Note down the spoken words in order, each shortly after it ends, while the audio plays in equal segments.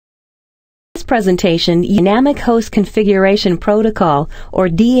presentation, Dynamic Host Configuration Protocol, or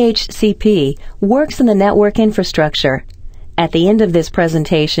DHCP, works in the network infrastructure. At the end of this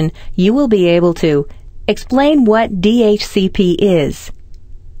presentation, you will be able to explain what DHCP is,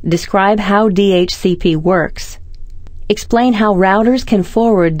 describe how DHCP works, explain how routers can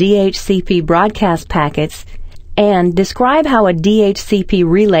forward DHCP broadcast packets, and describe how a DHCP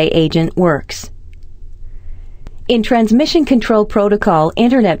relay agent works. In Transmission Control Protocol,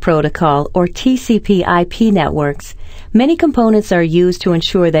 Internet Protocol, or TCP/IP networks, many components are used to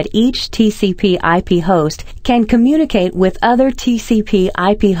ensure that each TCP/IP host can communicate with other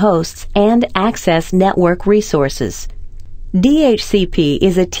TCP/IP hosts and access network resources. DHCP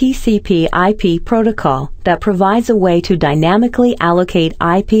is a TCP/IP protocol that provides a way to dynamically allocate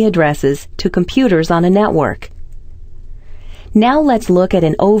IP addresses to computers on a network. Now let's look at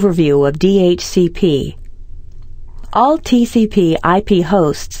an overview of DHCP. All TCP/IP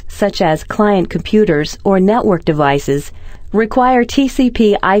hosts, such as client computers or network devices, require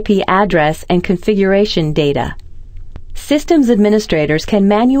TCP/IP address and configuration data. Systems administrators can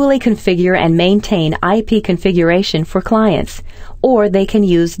manually configure and maintain IP configuration for clients, or they can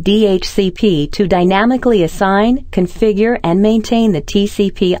use DHCP to dynamically assign, configure, and maintain the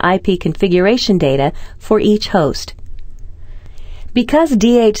TCP/IP configuration data for each host. Because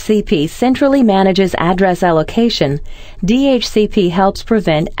DHCP centrally manages address allocation, DHCP helps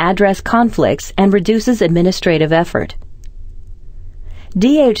prevent address conflicts and reduces administrative effort.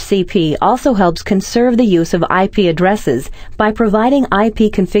 DHCP also helps conserve the use of IP addresses by providing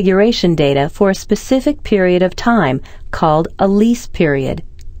IP configuration data for a specific period of time, called a lease period.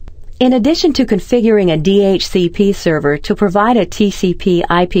 In addition to configuring a DHCP server to provide a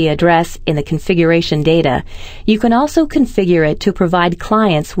TCP/IP address in the configuration data, you can also configure it to provide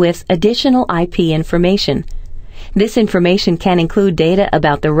clients with additional IP information. This information can include data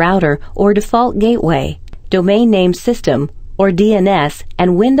about the router or default gateway, domain name system, or DNS,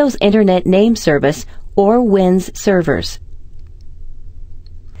 and Windows Internet Name Service, or WINS servers.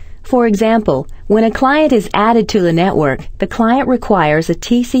 For example, when a client is added to the network, the client requires a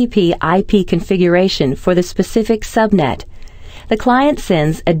TCP/IP configuration for the specific subnet. The client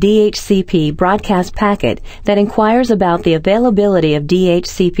sends a DHCP broadcast packet that inquires about the availability of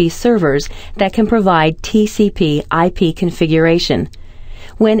DHCP servers that can provide TCP/IP configuration.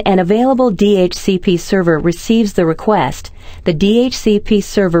 When an available DHCP server receives the request, the DHCP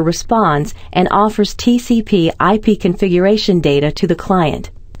server responds and offers TCP/IP configuration data to the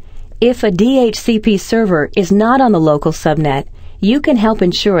client. If a DHCP server is not on the local subnet, you can help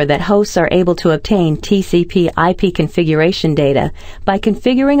ensure that hosts are able to obtain TCP/IP configuration data by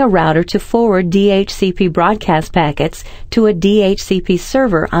configuring a router to forward DHCP broadcast packets to a DHCP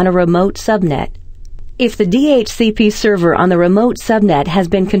server on a remote subnet. If the DHCP server on the remote subnet has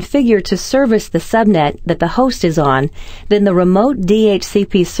been configured to service the subnet that the host is on, then the remote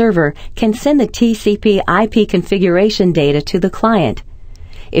DHCP server can send the TCP/IP configuration data to the client.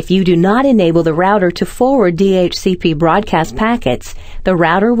 If you do not enable the router to forward DHCP broadcast packets, the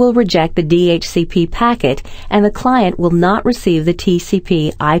router will reject the DHCP packet and the client will not receive the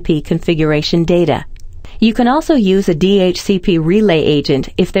TCP/IP configuration data. You can also use a DHCP relay agent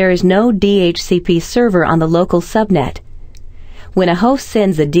if there is no DHCP server on the local subnet. When a host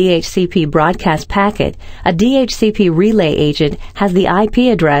sends a DHCP broadcast packet, a DHCP relay agent has the IP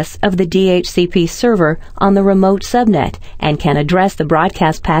address of the DHCP server on the remote subnet and can address the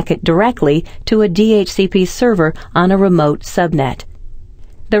broadcast packet directly to a DHCP server on a remote subnet.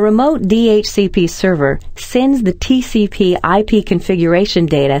 The remote DHCP server sends the TCP/IP configuration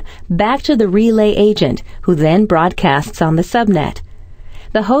data back to the relay agent, who then broadcasts on the subnet.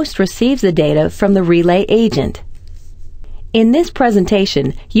 The host receives the data from the relay agent. In this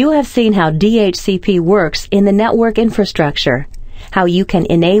presentation, you have seen how DHCP works in the network infrastructure, how you can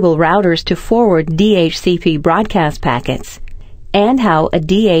enable routers to forward DHCP broadcast packets, and how a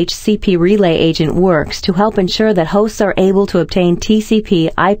DHCP relay agent works to help ensure that hosts are able to obtain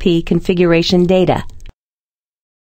TCP/IP configuration data.